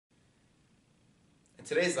In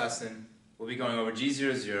today's lesson, we'll be going over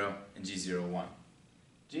G00 and G01.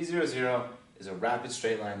 G00 is a rapid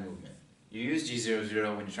straight line movement. You use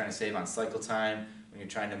G00 when you're trying to save on cycle time, when you're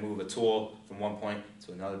trying to move a tool from one point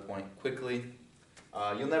to another point quickly.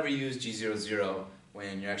 You'll never use G00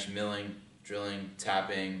 when you're actually milling, drilling,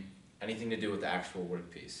 tapping, anything to do with the actual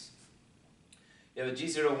workpiece. You have a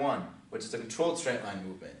G01, which is a controlled straight line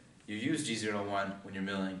movement. You use G01 when you're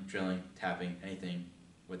milling, drilling, tapping, anything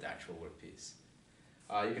with the actual workpiece.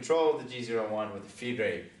 You control the G01 with a feed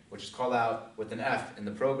rate, which is called out with an F in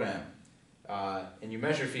the program. And you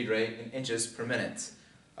measure feed rate in inches per minute.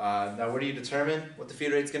 Now where do you determine what the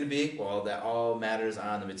feed rate is going to be? Well, that all matters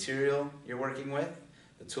on the material you're working with,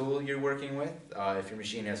 the tool you're working with, if your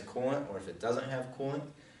machine has coolant or if it doesn't have coolant.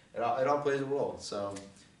 It all plays a role. So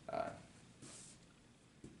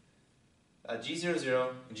G00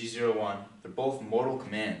 and G01, they're both modal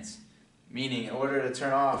commands. Meaning, in order to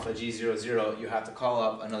turn off a G00, you have to call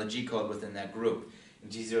up another G code within that group. And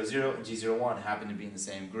G00 and G01 happen to be in the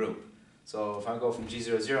same group. So if I go from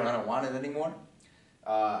G00 and I don't want it anymore,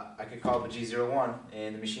 I could call up a G01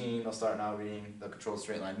 and the machine will start now reading the controlled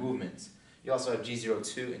straight line movements. You also have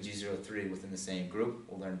G02 and G03 within the same group.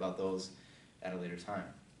 We'll learn about those at a later time.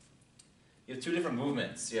 You have two different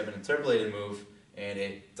movements. You have an interpolated move and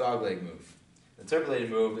a dogleg move. The interpolated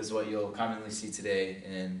move is what you'll commonly see today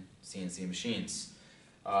in CNC machines.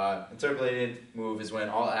 Interpolated move is when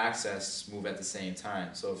all axes move at the same time.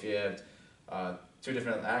 So if you have two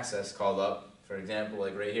different axes called up, for example,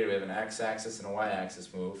 like right here we have an x-axis and a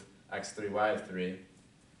y-axis move, x3, y3.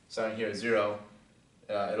 Starting here at 0,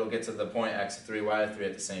 it'll get to the point x3, y3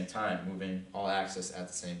 at the same time, moving all axes at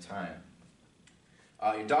the same time.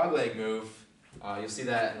 Your dogleg move, you'll see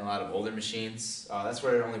that in a lot of older machines. That's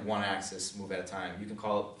where only one axis move at a time. You can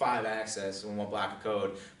call it 5 axes in one block of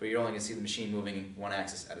code, but you're only going to see the machine moving one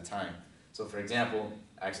axis at a time. So for example,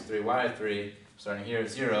 x3, y3, starting here at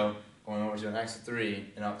 0, going over to an x of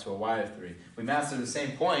 3 and up to a y of 3. We master the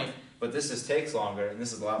same point, but this just takes longer and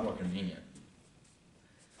this is a lot more convenient.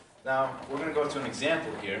 Now, we're going to go to an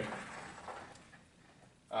example here.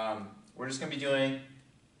 We're just going to be doing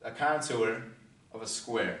a contour of a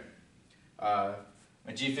square. My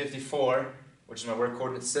G54, which is my work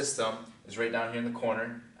coordinate system, is right down here in the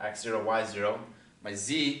corner, x0, y0. My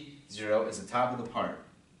Z0 is the top of the part.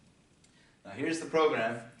 Now here's the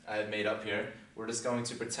program I have made up here. We're just going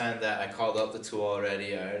to pretend that I called up the tool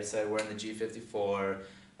already. I already said we're in the G54.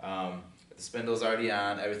 The spindle's already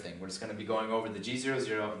on, everything. We're just going to be going over the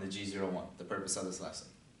G00 and the G01, the purpose of this lesson.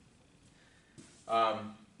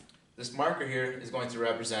 This marker here is going to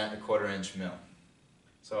represent a 1/4 inch mill.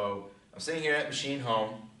 So I'm sitting here at machine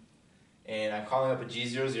home and I'm calling up a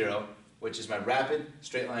G00, which is my rapid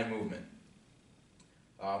straight line movement.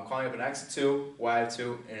 I'm calling up an X of 2, Y of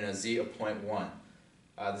 2, and a Z of 0.1.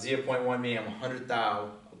 The Z of 0.1 meaning I'm 100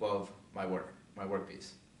 thou above my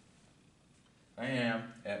workpiece. I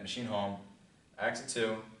am at machine home, X of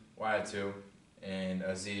 2, Y of 2, and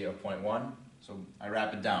a Z of 0.1. So I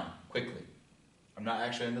wrap it down quickly. I'm not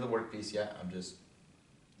actually into the workpiece yet.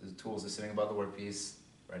 The tools are sitting above the workpiece,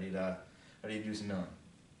 ready to do some milling.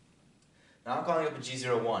 Now I'm calling up a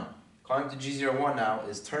G01. Calling up the G01 now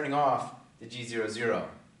is turning off the G00.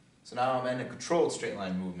 So now I'm in a controlled straight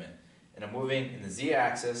line movement. And I'm moving in the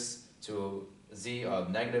Z-axis to a Z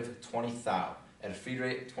of negative 20 thou at a feed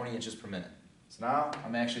rate of 20 inches per minute. So now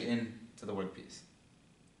I'm actually into the workpiece.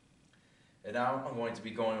 And now I'm going to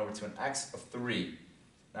be going over to an X of 3.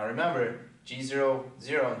 Now remember, G00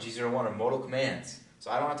 and G01 are modal commands.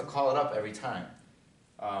 So I don't have to call it up every time.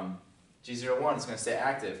 G01 is going to stay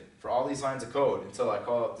active for all these lines of code until I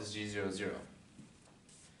call up this G00.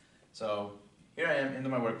 So here I am into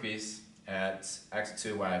my workpiece at X of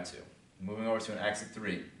 2, Y of 2. Moving over to an X of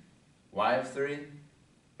 3, Y of 3,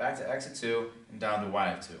 back to X of 2, and down to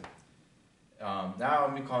Y of 2. Now I'm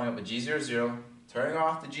going to be calling up a G00, turning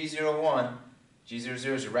off the G01. G00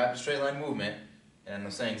 is a rapid straight line movement, and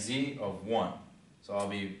I'm saying Z of 1. So I'll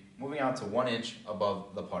be moving out to 1 inch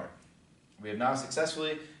above the part. We have now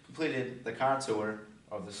successfully completed the contour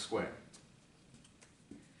of the square.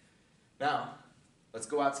 Now, let's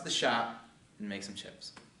go out to the shop and make some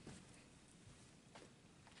chips.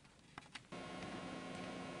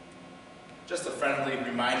 Just a friendly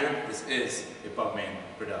reminder, this is a Bugman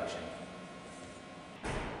production.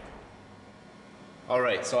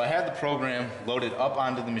 Alright, so I had the program loaded up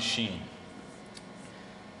onto the machine.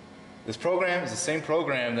 This program is the same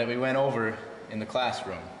program that we went over in the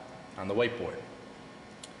classroom on the whiteboard.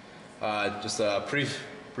 Just a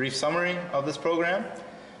brief summary of this program.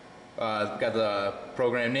 Got the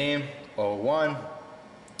program name 01.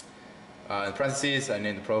 In parentheses, I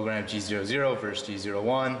named the program G00 versus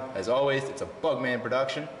G01. As always, it's a Bugman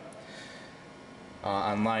production.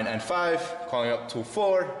 On line N5, calling up tool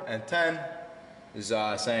 4, N10 is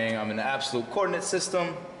saying I'm in the absolute coordinate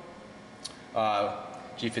system.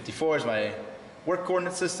 G54 is my work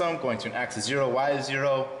coordinate system, going to an X is 0, Y is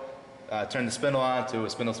 0. Turn the spindle on to a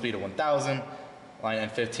spindle speed of 1000. Line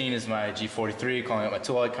N15 is my G43, calling up my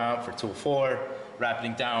tool height count for tool 4,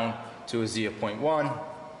 rapiding down to a Z of 0.1.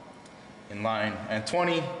 In line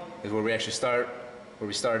N20 is where we actually start, where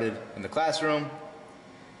we started in the classroom.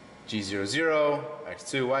 G00,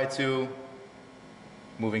 X2, Y2,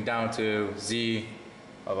 moving down to Z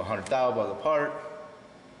of 100 thou above the part.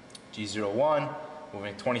 G01,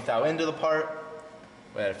 moving 20 thou into the part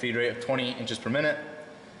at a feed rate of 20 inches per minute.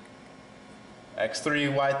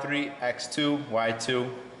 X3, Y3, X2, Y2.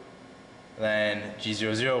 Then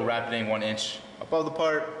G00, rapiding 1 inch above the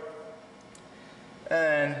part.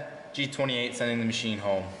 And G28, sending the machine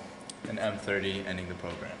home. And M30, ending the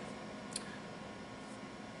program.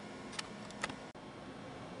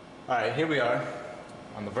 Alright, here we are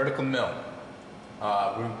on the vertical mill.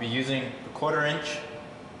 We'll be using the 1/4 inch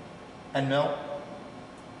end mill.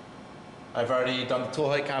 I've already done the tool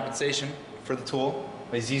height compensation for the tool.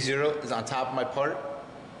 My Z0 is on top of my part.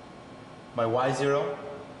 My Y0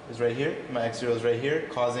 is right here. My X0 is right here,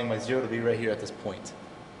 causing my 0 to be right here at this point.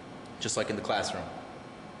 Just like in the classroom.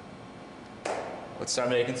 Let's start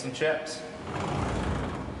making some chips.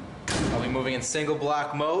 I'll be moving in single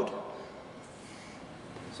block mode,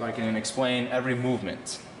 so I can explain every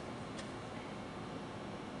movement.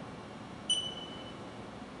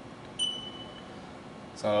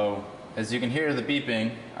 So, as you can hear the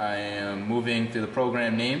beeping, I am moving through the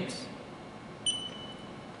program names.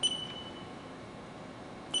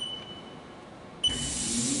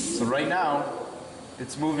 So right now,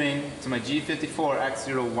 it's moving to my G54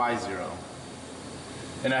 X0 Y0.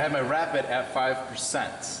 And I have my rapid at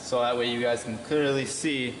 5%, so that way you guys can clearly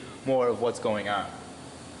see more of what's going on.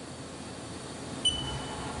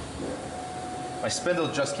 My spindle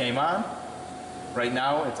just came on. Right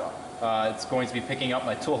now it's going to be picking up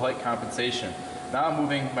my tool height compensation. Now I'm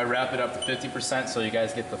moving my rapid up to 50% so you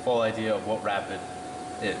guys get the full idea of what rapid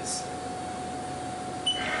is.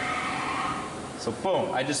 So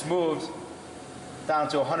boom, I just moved down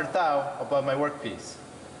to 100 thou above my workpiece.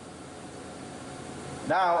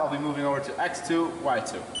 Now I'll be moving over to X2,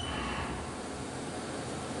 Y2.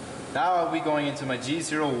 Now I'll be going into my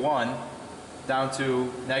G01 down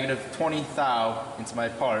to negative 20 thou into my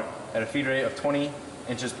part at a feed rate of 20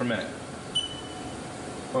 inches per minute.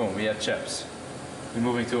 Boom, we have chips. We're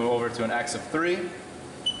moving over to an X of 3.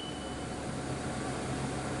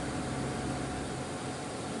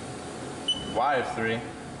 Y of 3.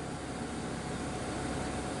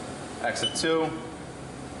 X of 2.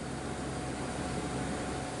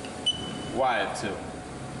 Y of 2.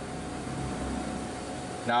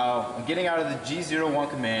 Now, I'm getting out of the G01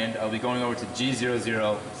 command. I'll be going over to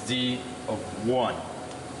G00, Z of 1.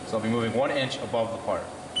 So I'll be moving 1 inch above the part.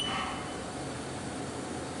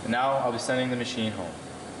 And now I'll be sending the machine home.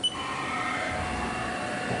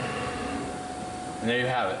 And there you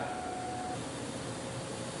have it.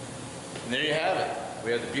 And there you have it.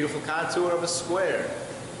 We have the beautiful contour of a square.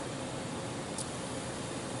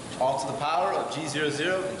 All to the power of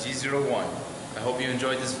G00 and G01. I hope you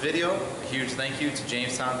enjoyed this video. A huge thank you to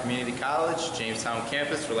Jamestown Community College, Jamestown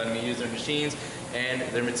campus for letting me use their machines and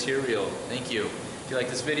their material. Thank you. If you like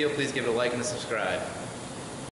this video, please give it a like and a subscribe.